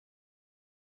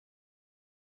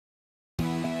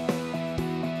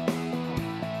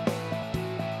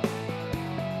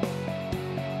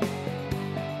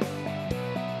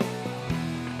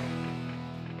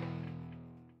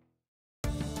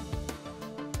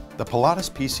The Pilatus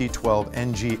PC-12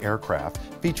 NG aircraft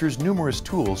features numerous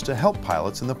tools to help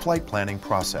pilots in the flight planning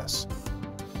process.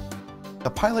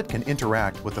 The pilot can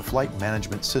interact with the flight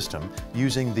management system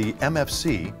using the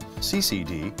MFC,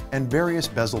 CCD, and various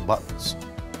bezel buttons.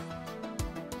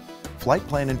 Flight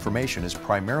plan information is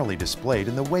primarily displayed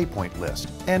in the waypoint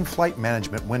list and flight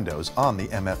management windows on the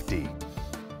MFD.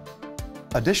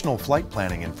 Additional flight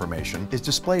planning information is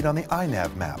displayed on the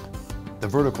iNav map, the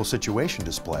vertical situation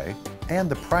display, and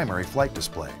the primary flight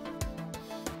display.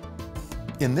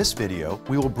 In this video,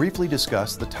 we will briefly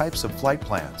discuss the types of flight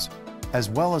plans, as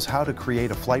well as how to create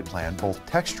a flight plan both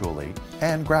textually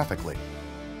and graphically.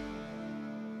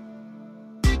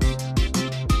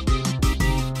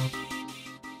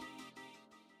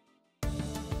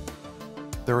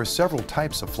 There are several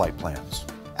types of flight plans: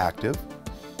 active,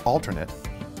 alternate,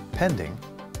 pending,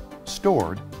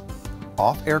 stored,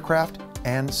 off-aircraft,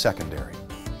 and secondary.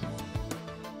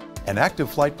 An active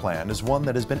flight plan is one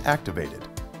that has been activated.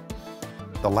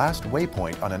 The last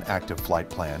waypoint on an active flight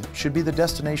plan should be the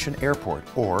destination airport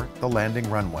or the landing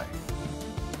runway.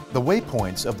 The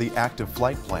waypoints of the active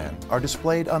flight plan are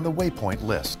displayed on the waypoint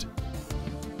list.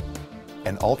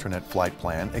 An alternate flight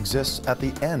plan exists at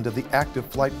the end of the active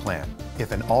flight plan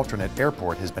if an alternate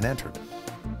airport has been entered.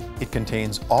 It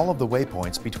contains all of the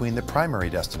waypoints between the primary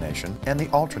destination and the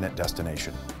alternate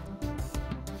destination.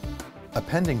 A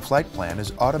pending flight plan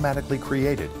is automatically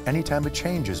created anytime a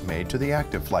change is made to the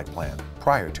active flight plan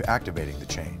prior to activating the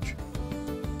change.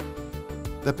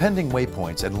 The pending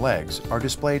waypoints and legs are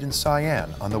displayed in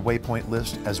cyan on the waypoint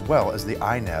list as well as the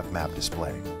iNav map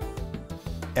display.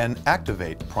 An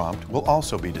activate prompt will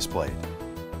also be displayed.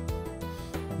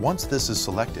 Once this is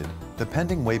selected, the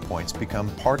pending waypoints become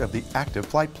part of the active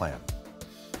flight plan.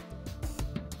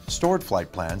 Stored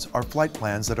flight plans are flight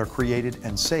plans that are created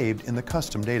and saved in the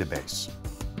custom database.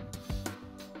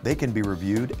 They can be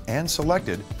reviewed and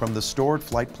selected from the Stored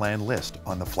Flight Plan list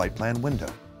on the Flight Plan window.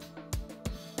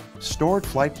 Stored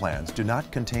flight plans do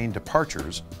not contain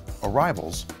departures,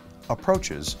 arrivals,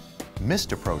 approaches,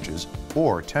 missed approaches,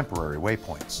 or temporary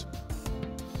waypoints.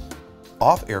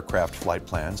 Off-aircraft flight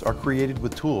plans are created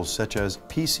with tools such as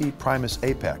Primus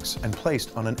Apex and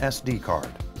placed on an SD card.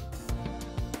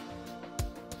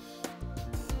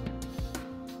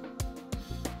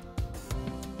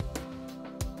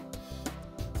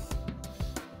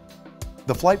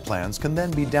 The flight plans can then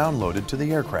be downloaded to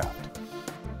the aircraft.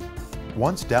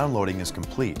 Once downloading is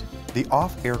complete, the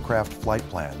off-aircraft flight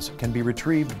plans can be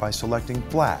retrieved by selecting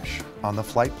Flash on the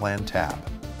Flight Plan tab.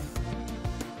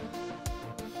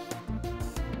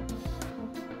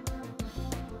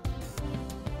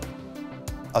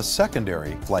 A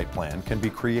secondary flight plan can be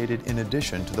created in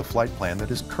addition to the flight plan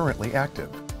that is currently active.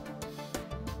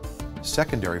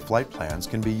 Secondary flight plans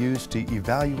can be used to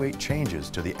evaluate changes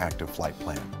to the active flight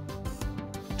plan,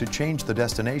 to change the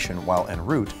destination while en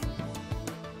route,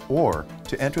 or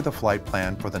to enter the flight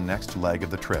plan for the next leg of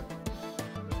the trip.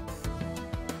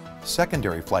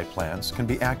 Secondary flight plans can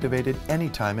be activated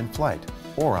anytime in flight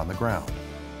or on the ground.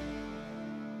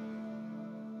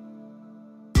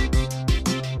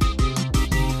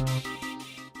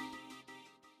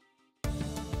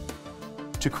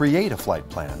 To create a flight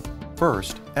plan,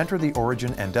 first enter the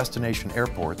origin and destination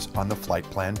airports on the Flight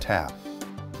Plan tab.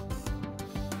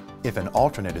 If an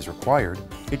alternate is required,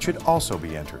 it should also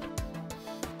be entered.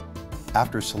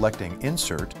 After selecting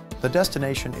Insert, the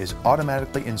destination is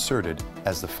automatically inserted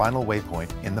as the final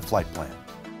waypoint in the flight plan.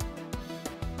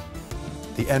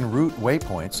 The en route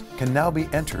waypoints can now be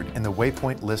entered in the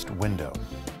waypoint list window.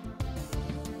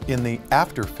 In the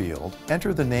After field,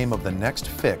 enter the name of the next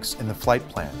fix in the flight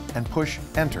plan and push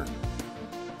Enter.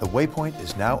 The waypoint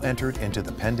is now entered into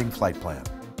the pending flight plan.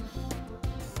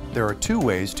 There are two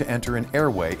ways to enter an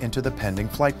airway into the pending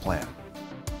flight plan.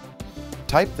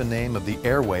 Type the name of the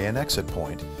airway and exit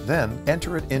point, then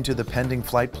enter it into the pending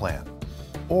flight plan,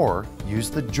 or use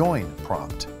the Join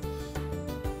prompt.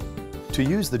 To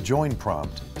use the Join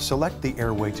prompt, select the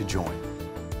airway to join.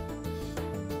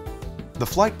 The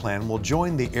flight plan will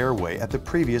join the airway at the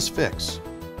previous fix.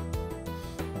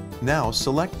 Now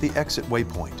select the exit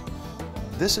waypoint.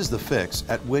 This is the fix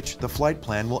at which the flight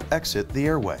plan will exit the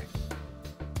airway.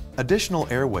 Additional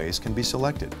airways can be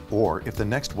selected, or if the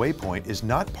next waypoint is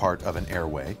not part of an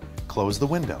airway, close the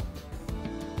window.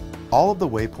 All of the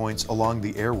waypoints along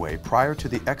the airway prior to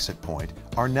the exit point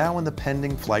are now in the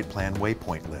pending flight plan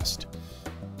waypoint list.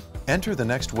 Enter the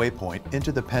next waypoint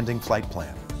into the pending flight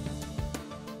plan.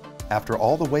 After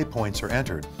all the waypoints are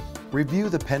entered, review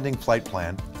the pending flight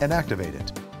plan and activate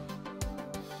it.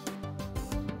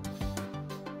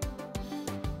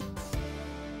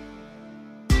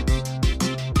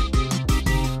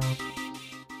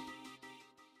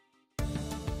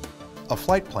 A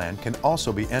flight plan can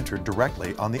also be entered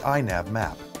directly on the iNav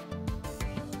map.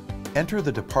 Enter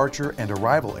the departure and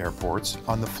arrival airports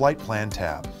on the Flight Plan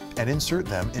tab and insert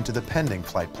them into the pending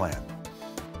flight plan.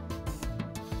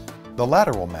 The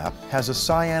lateral map has a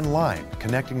cyan line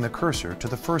connecting the cursor to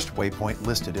the first waypoint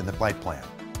listed in the flight plan.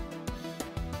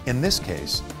 In this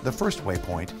case, the first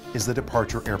waypoint is the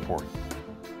departure airport.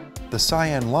 The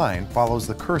cyan line follows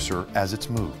the cursor as it's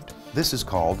moved. This is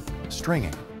called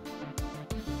stringing.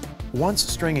 Once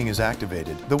stringing is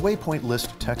activated, the waypoint list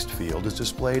text field is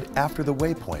displayed after the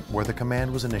waypoint where the command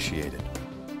was initiated.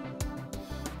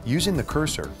 Using the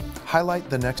cursor, highlight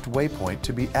the next waypoint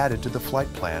to be added to the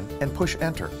flight plan and push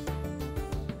Enter.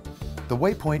 The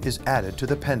waypoint is added to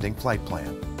the pending flight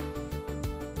plan.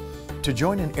 To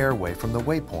join an airway from the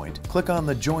waypoint, click on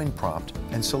the Join prompt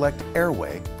and select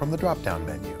Airway from the drop-down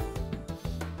menu.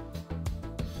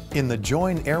 In the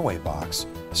Join Airway box,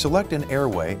 select an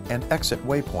airway and exit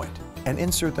waypoint and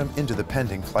insert them into the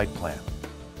pending flight plan.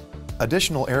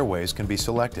 Additional airways can be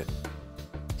selected.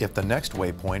 If the next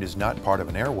waypoint is not part of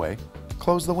an airway,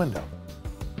 close the window.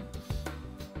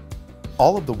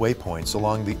 All of the waypoints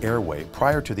along the airway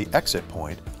prior to the exit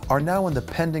point are now in the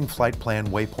pending flight plan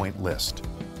waypoint list.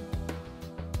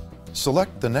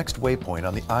 Select the next waypoint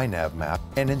on the iNav map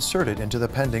and insert it into the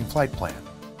pending flight plan.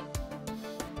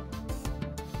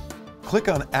 Click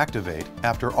on Activate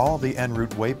after all the en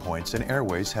route waypoints and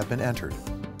airways have been entered.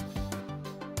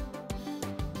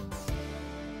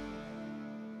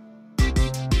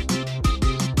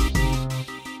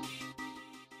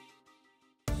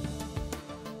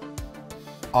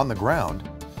 On the ground,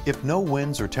 if no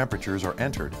winds or temperatures are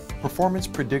entered, performance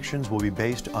predictions will be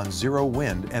based on zero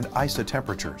wind and ISA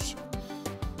temperatures.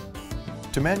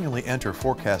 To manually enter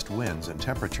forecast winds and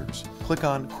temperatures, click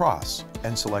on Cross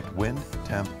and select Wind,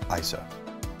 Temp, ISA.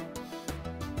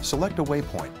 Select a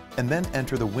waypoint and then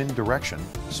enter the wind direction,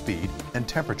 speed, and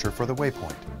temperature for the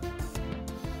waypoint.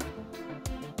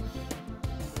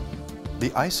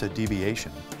 The ISA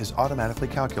deviation is automatically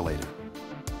calculated.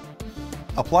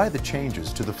 Apply the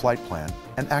changes to the flight plan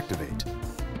and activate.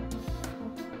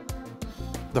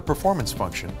 The performance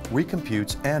function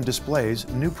recomputes and displays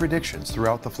new predictions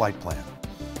throughout the flight plan.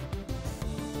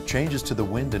 Changes to the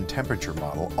wind and temperature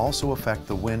model also affect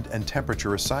the wind and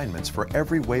temperature assignments for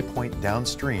every waypoint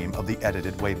downstream of the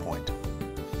edited waypoint.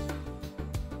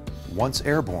 Once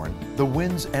airborne, the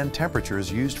winds and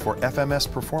temperatures used for FMS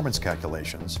performance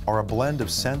calculations are a blend of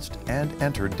sensed and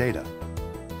entered data.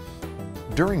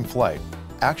 During flight,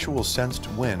 actual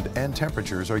sensed wind and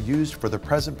temperatures are used for the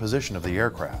present position of the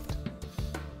aircraft.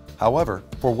 However,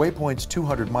 for waypoints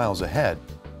 200 miles ahead,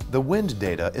 the wind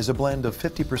data is a blend of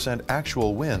 50%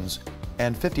 actual winds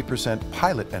and 50%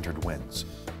 pilot-entered winds.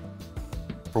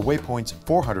 For waypoints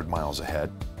 400 miles ahead,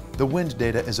 the wind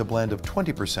data is a blend of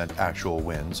 20% actual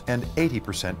winds and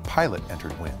 80%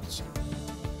 pilot-entered winds.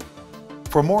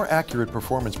 For more accurate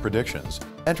performance predictions,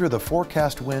 enter the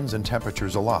forecast winds and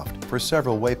temperatures aloft for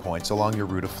several waypoints along your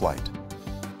route of flight.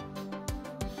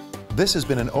 This has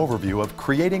been an overview of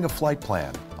creating a flight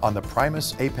plan on the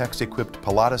Primus Apex-equipped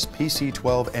Pilatus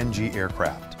PC-12 NG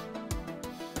aircraft.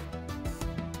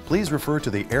 Please refer to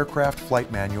the Aircraft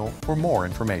Flight Manual for more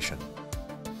information.